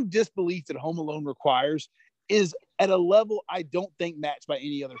suspension of disbelief that Home Alone requires is at a level I don't think matched by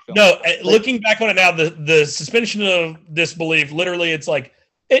any other film. No, looking back on it now, the suspension of disbelief, literally, it's like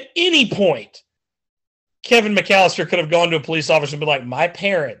at any point, Kevin McAllister could have gone to a police officer and been like, my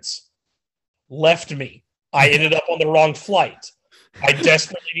parents left me. I ended up on the wrong flight. I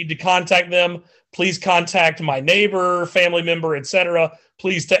desperately need to contact them. Please contact my neighbor, family member, etc.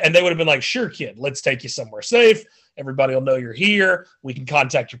 Please. And they would have been like, sure, kid, let's take you somewhere safe. Everybody will know you're here. We can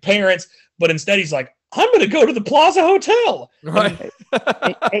contact your parents. But instead, he's like, I'm going to go to the Plaza Hotel. Right.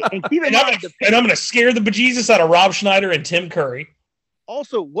 and keep in mind, I'm going to scare the bejesus out of Rob Schneider and Tim Curry.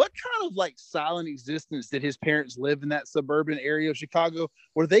 Also, what kind of like silent existence did his parents live in that suburban area of Chicago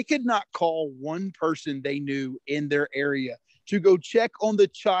where they could not call one person they knew in their area to go check on the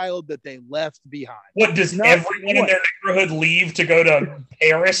child that they left behind? What, does everyone in their neighborhood leave to go to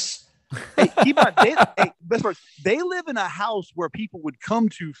Paris? Hey, keep on. Best part, they live in a house where people would come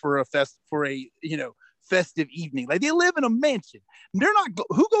to for a festive evening. Like, they live in a mansion. They're not.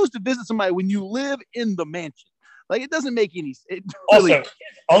 Who goes to visit somebody when you live in the mansion? Like, it doesn't make any sense. Also, his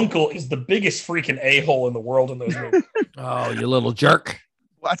uncle is the biggest freaking a-hole in the world in those movies. Oh, you little jerk.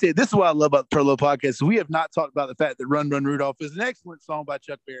 Well, I tell you, this is what I love about the Perlow podcast. We have not talked about the fact that Run, Run, Rudolph is an excellent song by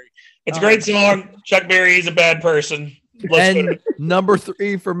Chuck Berry. It's a great song. Chuck Berry is a bad person. And number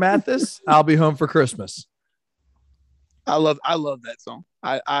 3 for Mathis, I'll Be Home for Christmas. I love that song.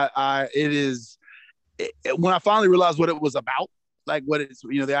 It is, when I finally realized what it was about, like what it's,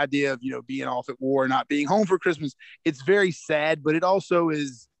 the idea of, being off at war, not being home for Christmas. It's very sad, but it also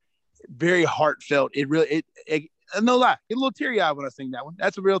is very heartfelt. It really, no lie, get a little teary eyed when I sing that one.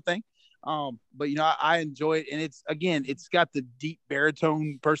 That's a real thing. But I enjoy it. And it's got the deep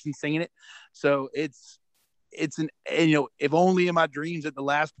baritone person singing it. So it's if only in my dreams that the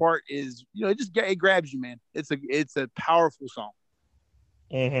last part is, it grabs you, man. It's a powerful song.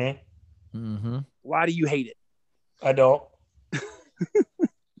 Mm-hmm. Mm-hmm. Why do you hate it? I don't.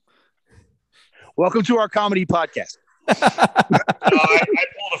 Welcome to our comedy podcast. I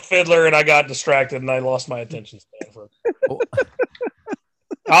pulled a fiddler and I got distracted and I lost my attention span for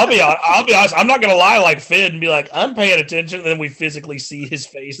I'll be honest. I'm not gonna lie like Fid and be like, I'm paying attention, and then we physically see his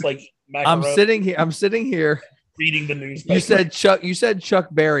face like I'm sitting here reading the newspaper. You said Chuck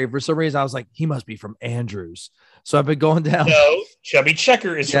Berry. For some reason I was like, he must be from Andrews. So I've been going down. No, Chubby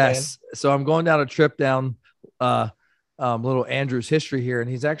Checker is from So I'm going down a trip down little Andrews history here, and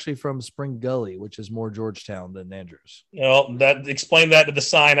he's actually from Spring Gully, which is more Georgetown than Andrews. Explain that to the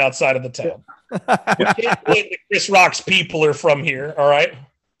sign outside of the town. We can't believe that Chris Rock's people are from here. All right.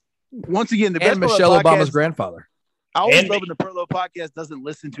 Once again, the best Michelle Obama's grandfather. I always love when the Perlow podcast doesn't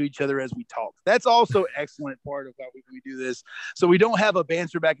listen to each other as we talk. That's also an excellent part of how we do this. So we don't have a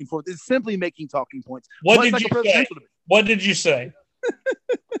banter back and forth. It's simply making talking points. What did you say?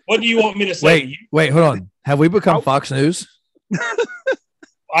 What do you want me to say? Wait, hold on. Have we become Fox News?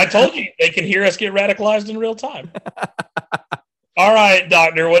 I told you they can hear us get radicalized in real time. All right,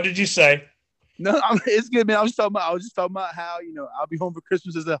 Doctor, what did you say? No, it's good, man. I was just talking about how, I'll Be Home for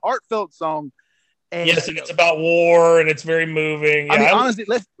Christmas is a heartfelt song. And, yes, and it's about war and it's very moving. I mean, honestly,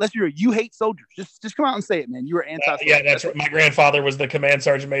 let's be real. You hate soldiers. Just come out and say it, man. You were anti-soldier. Yeah, that's right. My grandfather was the command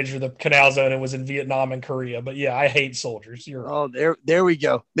sergeant major of the Canal Zone and was in Vietnam and Korea. But yeah, I hate soldiers. You're right. Oh, there we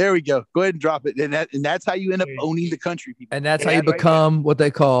go. There we go. Go ahead and drop it. And that's how you end up owning the country, people. And that's how you become what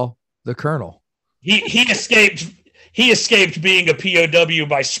they call the colonel. He escaped being a POW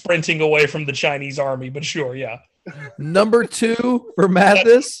by sprinting away from the Chinese army. But sure, yeah. Number 2 for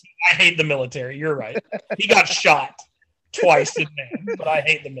Mathis. I hate the military. You're right. He got shot twice in man, but I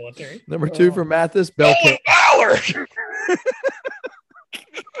hate the military. Number 2 for Mathis. Bell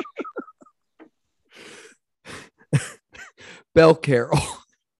Carroll.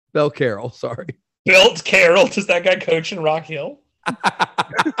 Bell Carroll. Sorry. Belt Carroll. Does that guy coach in Rock Hill?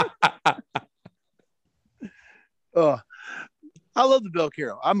 I love love the Bell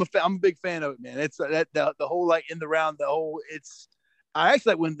Carol. I'm a big fan of it, man. It's the whole like in the round, the whole it's. I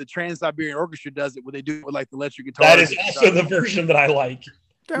actually like when the Trans-Siberian Orchestra does it, when they do it with like the electric guitar. That is also the version that I like.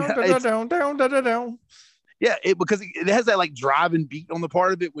 Yeah, because it has that like driving beat on the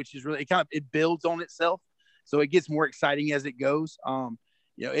part of it, which is really it builds on itself, so it gets more exciting as it goes.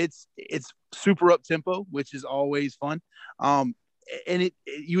 It's super up tempo, which is always fun. And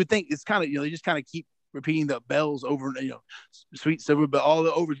you would think it's kind of they just kind of keep repeating the bells over, Sweet Silver Bell, all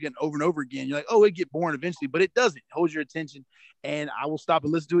the overs again over and over again. You're like, oh, it get boring eventually, but it doesn't. It holds your attention, and I will stop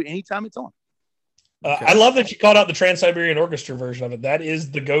and listen to it anytime it's on. Okay. I love that you called out the Trans-Siberian Orchestra version of it. That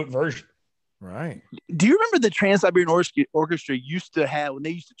is the GOAT version. Right. Do you remember the Trans-Siberian Orchestra used to have when they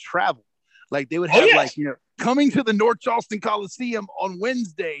used to travel? Like they would have coming to the North Charleston Coliseum on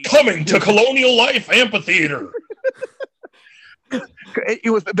Wednesday. Coming to Colonial Life Amphitheater.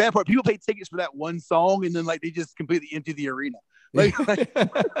 It was the bad part. People paid tickets for that one song, and then like they just completely emptied the arena. Like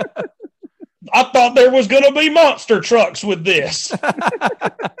I thought there was going to be monster trucks with this.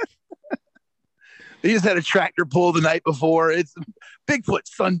 They just had a tractor pull the night before. It's Bigfoot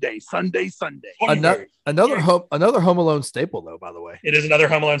Sunday. Another Home Alone staple, though. By the way, it is another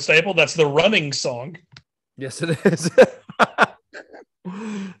Home Alone staple. That's the running song. Yes, it is.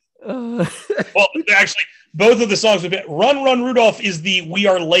 Well, actually, both of the songs we've Run, Run, Rudolph is the We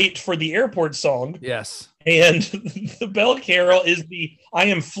Are Late for the Airport song. Yes. And the Bell Carol is the I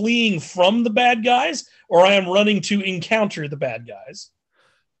am fleeing from the bad guys or I am running to encounter the bad guys.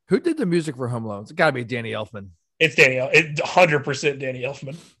 Who did the music for Home Alone? It's got to be Danny Elfman. It's 100% Danny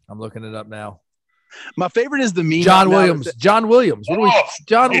Elfman. I'm looking it up now. My favorite is the meme. John Williams. John Williams.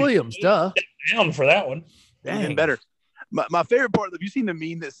 John Williams, duh. Down for that one. Even better. My favorite part, have you seen the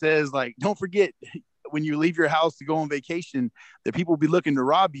meme that says, like, don't forget when you leave your house to go on vacation, that people will be looking to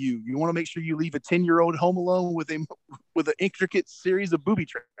rob you. You want to make sure you leave a 10-year-old home alone with an intricate series of booby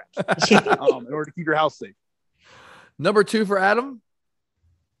traps in order to keep your house safe. Number 2 for Adam.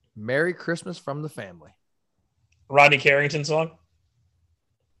 Merry Christmas from the Family. Rodney Carrington song?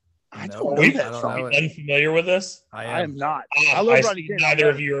 I don't know that song. Are you unfamiliar with this? I am not. I love Rodney Carrington. Neither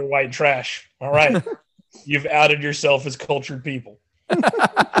of you are white trash. All right. You've outed yourself as cultured people.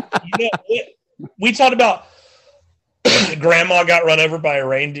 We talked about grandma got run over by a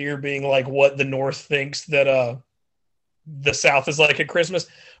reindeer being like what the North thinks that the South is like at Christmas.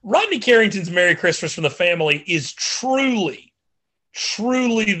 Rodney Carrington's Merry Christmas from the Family is truly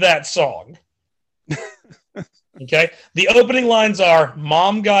that song. Okay. The opening lines are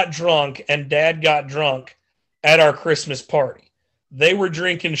Mom got drunk and Dad got drunk at our Christmas party. They were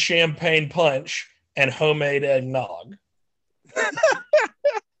drinking champagne punch and homemade eggnog.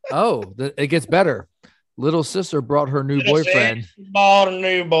 It gets better. Little sister brought her new boyfriend. Bought a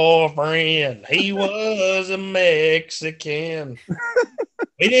new boyfriend. He was a Mexican.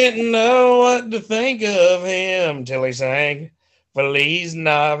 We didn't know what to think of him till he sang Feliz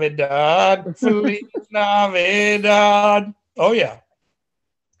Navidad, Feliz Navidad. Oh, yeah.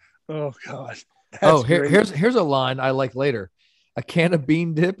 Oh, gosh. Here's a line I like later. A can of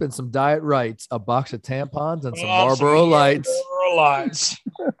bean dip and some Diet Rights, a box of tampons and some Marlboro Lights.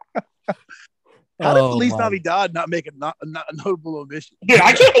 How did Feliz Navidad not make a notable omission? Dude,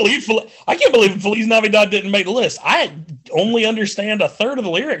 I can't believe Feliz Navidad didn't make the list. I only understand a third of the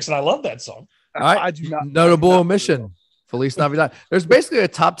lyrics, and I love that song. I do not. Notable omission. Feliz Navidad. There's basically a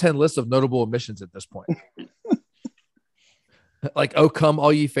top 10 list of notable omissions at this point. Like, oh, come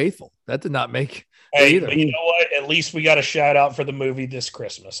all ye faithful. That did not make either. But you know what? At least we got a shout out for the movie This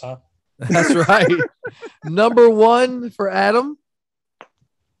Christmas, huh? That's right. Number 1 for Adam.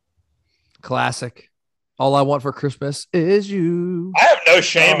 Classic. All I Want for Christmas is You. I have no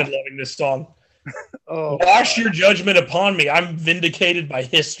shame in loving this song. Wash your judgment upon me. I'm vindicated by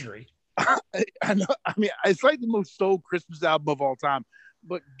history. I know. I mean, it's like the most sold Christmas album of all time.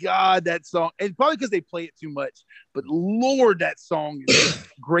 But God, that song, and probably because they play it too much. But Lord, that song is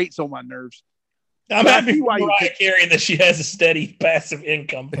great on my nerves. I'm happy for Mariah Carey that she has a steady passive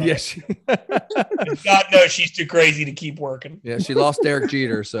income. Yes. God knows she's too crazy to keep working. Yeah, she lost Derek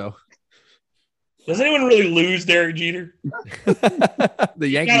Jeter, so. Does anyone really lose Derek Jeter? The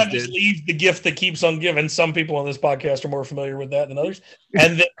Yankees kind of just leaves the gift that keeps on giving. Some people on this podcast are more familiar with that than others.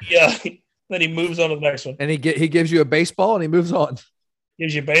 And then he moves on to the next one. And he gives you a baseball and he moves on.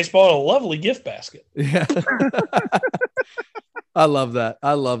 Gives you a baseball and a lovely gift basket. Yeah. I love that.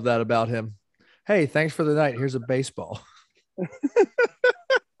 I love that about him. Hey, thanks for the night. Here's a baseball.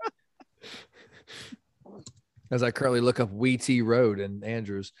 As I currently look up Wheatie Road in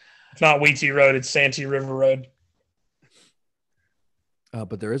Andrews. It's not Wheatie Road. It's Santee River Road.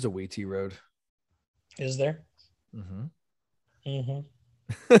 But there is a Wheatie Road. Is there? Mm-hmm. Mhm.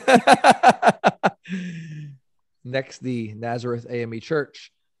 Next, the Nazareth AME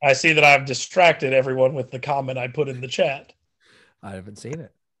Church. I see that I've distracted everyone with the comment I put in the chat. I haven't seen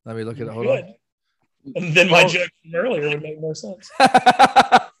it. Let me look at it. You Hold should. on. And then my joke from earlier would make more sense.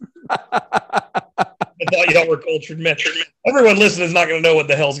 I thought y'all were cultured men. Everyone listening is not going to know what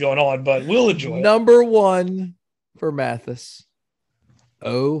the hell's going on, but we'll enjoy it. Number 1 for Mathis.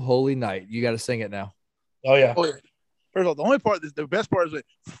 Oh, Holy Night. You got to sing it now. Oh, yeah. First of all, the only part, the best part is like,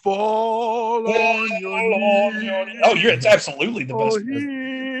 fall on your knees. Oh, it's absolutely the best.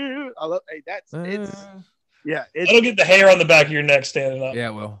 I love. Hey, it's. Yeah, I don't get the hair on the back of your neck standing up. Yeah,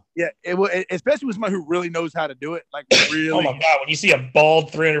 well. Yeah, it will, especially with somebody who really knows how to do it. Like really. Oh my God! When you see a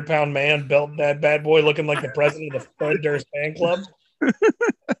bald 300-pound man belt that bad boy looking like the president of the Fred Durst fan club,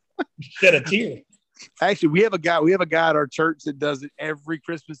 shed a tear. Actually, we have a guy at our church that does it every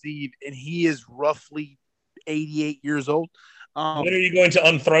Christmas Eve, and he is roughly 88 years old. When are you going to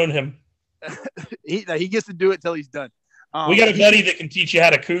unthrone him? He gets to do it till he's done. We got a buddy that can teach you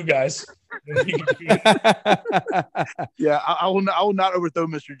how to coo, guys. Yeah, I will not overthrow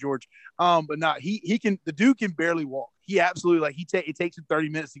Mr. George. But not he can. The dude can barely walk. He absolutely it takes him 30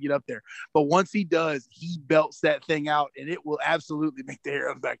 minutes to get up there. But once he does, he belts that thing out, and it will absolutely make the hair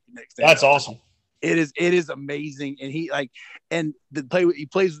on the back of your neck stand. That's awesome. It is amazing, and he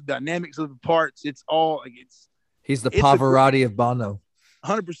plays with the dynamics of the parts. It's all like he's the Pavarotti of Bono.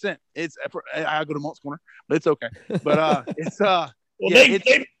 100%. I go to Monk's Corner, but it's okay. But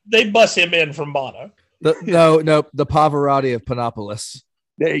they bust him in from Bono. The Pavarotti of Panopolis.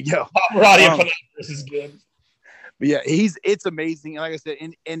 There you go. Pavarotti of Panopolis is good. But yeah, it's amazing. And like I said,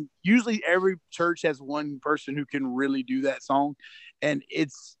 and usually every church has one person who can really do that song, and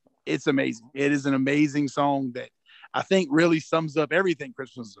it's amazing. It is an amazing song that I think really sums up everything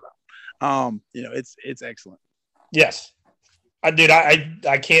Christmas is about. It's excellent. Yes. I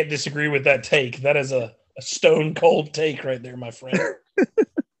can't disagree with that take. That is a stone cold take right there, my friend.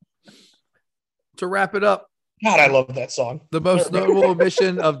 To wrap it up, God, I love that song. The most notable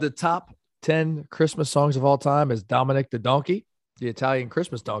omission of the top 10 Christmas songs of all time is Dominic the Donkey, the Italian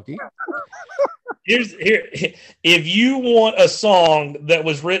Christmas donkey. If you want a song that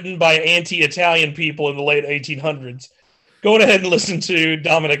was written by anti-Italian people in the late 1800s, go ahead and listen to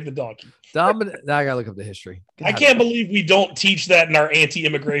Dominic the Donkey. Now I gotta look up the history. I can't believe we don't teach that in our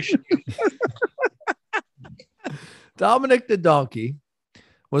anti-immigration. Dominic the Donkey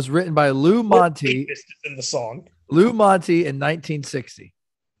was written by Lou Monte in the song. Lou Monte in 1960.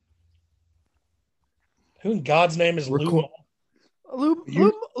 Who in God's name is Lou?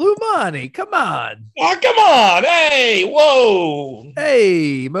 Lou Monte, come on. Oh, come on. Hey, whoa.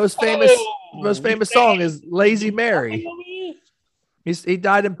 Hey, most famous song is Lazy Mary. He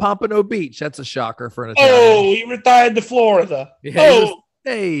died in Pompano Beach. That's a shocker for an Italian. Oh, he retired to Florida. Yeah,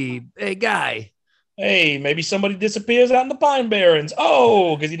 hey, guy. Hey, maybe somebody disappears out in the Pine Barrens.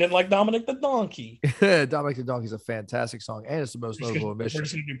 Oh, because he didn't like Dominic the Donkey. Dominic the Donkey is a fantastic song, and it's the most notable omission. We're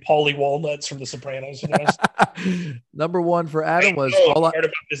just going to do Paulie Walnuts from The Sopranos. Number 1 for Adam was heard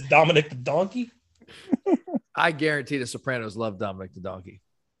about this Dominic the Donkey. I guarantee The Sopranos love Dominic the Donkey.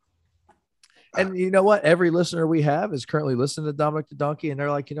 And you know what? Every listener we have is currently listening to Dominic the Donkey, and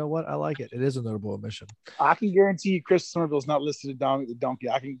they're like, you know what? I like it. It is a notable omission. I can guarantee you Chris Somerville's not listening to Dominic the Donkey.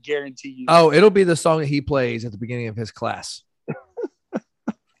 I can guarantee you. Oh, it'll be the song that he plays at the beginning of his class.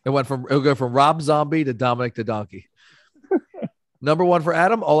 It'll go from Rob Zombie to Dominic the Donkey. Number 1 for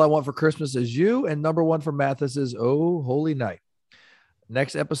Adam, All I Want for Christmas Is You. And number 1 for Mathis is Oh, Holy Night.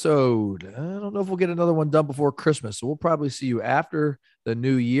 Next episode. I don't know if we'll get another one done before Christmas, so we'll probably see you after the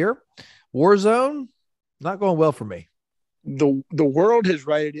new year. Warzone, not going well for me. The world has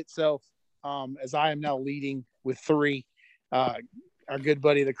righted itself as I am now leading with 3. Our good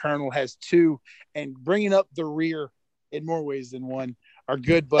buddy, the Colonel, has 2. And bringing up the rear in more ways than one, our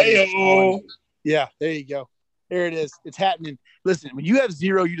good buddy. Yeah, there you go. There it is. It's happening. Listen, when you have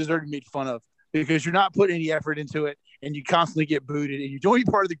 0, you deserve to be made fun of because you're not putting any effort into it and you constantly get booted and you don't be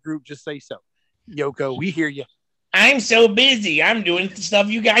part of the group. Just say so. Yoko, we hear you. I'm so busy. I'm doing stuff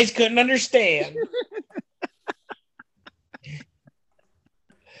you guys couldn't understand.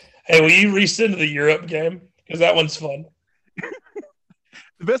 Hey, will you resend the Europe game? Because that one's fun.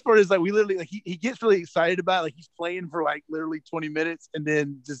 The best part is like we literally he gets really excited about it. Like he's playing for like literally 20 minutes and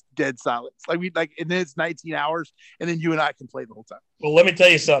then just dead silence. And then it's 19 hours and then you and I can play the whole time. Well, let me tell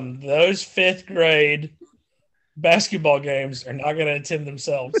you something. Those 5th grade basketball games are not going to attend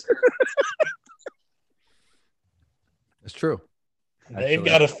themselves. It's true. They've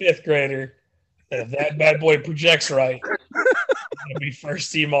got a 5th grader. And if that bad boy projects right, it'll be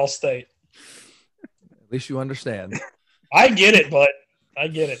first team All-State. At least you understand. I get it, but I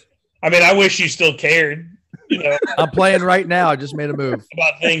get it. I mean, I wish you still cared, I'm playing right now. I just made a move.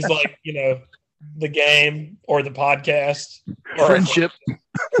 about things like, the game or the podcast or Friendship.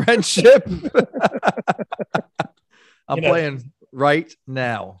 Friendship. I'm You know. playing right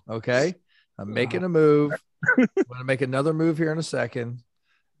now. Okay. I'm making a move. I'm going to make another move here in a second.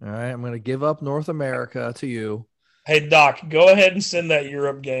 All right. I'm going to give up North America to you. Hey, Doc, go ahead and send that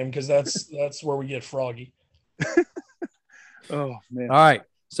Europe game because that's where we get froggy. Oh man. All right.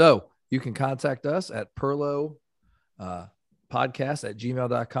 So you can contact us at Perlo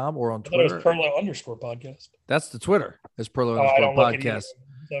podcast@gmail.com or on I thought it was Twitter. Perlo_podcast. That's the Twitter. It's Perlo Oh, I don't look at podcast.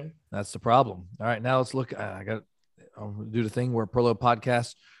 either. That's the problem. All right, now let's look. I'll do the thing where Perlo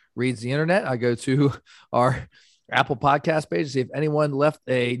Podcast reads the internet. I go to our Apple Podcast page to see if anyone left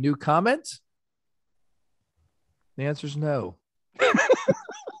a new comment. The answer is no.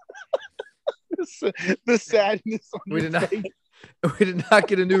 The sadness on We your did not. face. We did not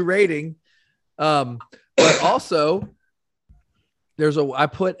get a new rating. But also, I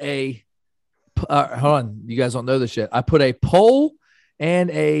put a. Hold on, you guys don't know this yet. I put a poll and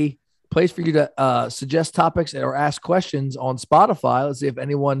a place for you to suggest topics or ask questions on Spotify. Let's see if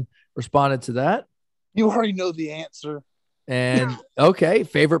anyone responded to that. You already know the answer. And okay,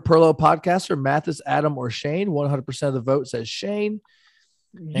 favorite Perlo podcaster, Mathis, Adam, or Shane. 100% of the vote says Shane.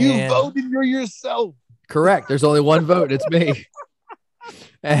 You And- voted for yourself. Correct. There's only one vote. It's me.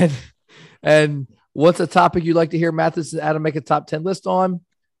 And what's a topic you'd like to hear Mathis and Adam make a top 10 list on?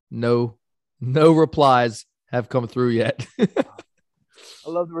 No replies have come through yet. I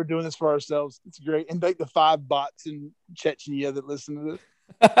love that we're doing this for ourselves. It's great. And like the 5 bots in Chechnya that listen to this.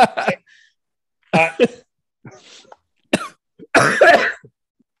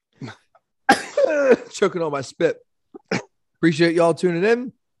 Choking on my spit. Appreciate y'all tuning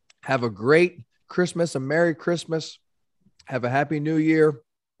in. Have a great Christmas, a Merry Christmas. Have a Happy New Year.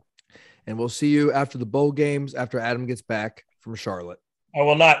 And we'll see you after the bowl games, after Adam gets back from Charlotte. I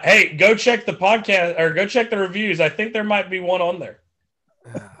will not. Hey, go check the podcast or go check the reviews. I think there might be one on there.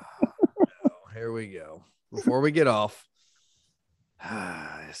 Here we go. Before we get off,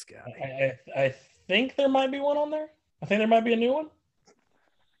 this guy. I think there might be one on there. I think there might be a new one.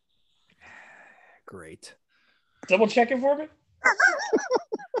 Great. Double check it for me.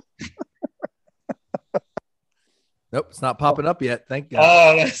 Nope, it's not popping up yet. Thank God.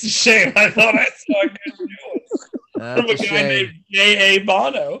 Oh, that's a shame. I thought I saw a good new one from That's a a guy shame. named J.A.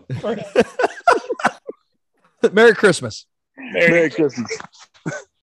 Bono. Merry Christmas. Merry Merry Christmas.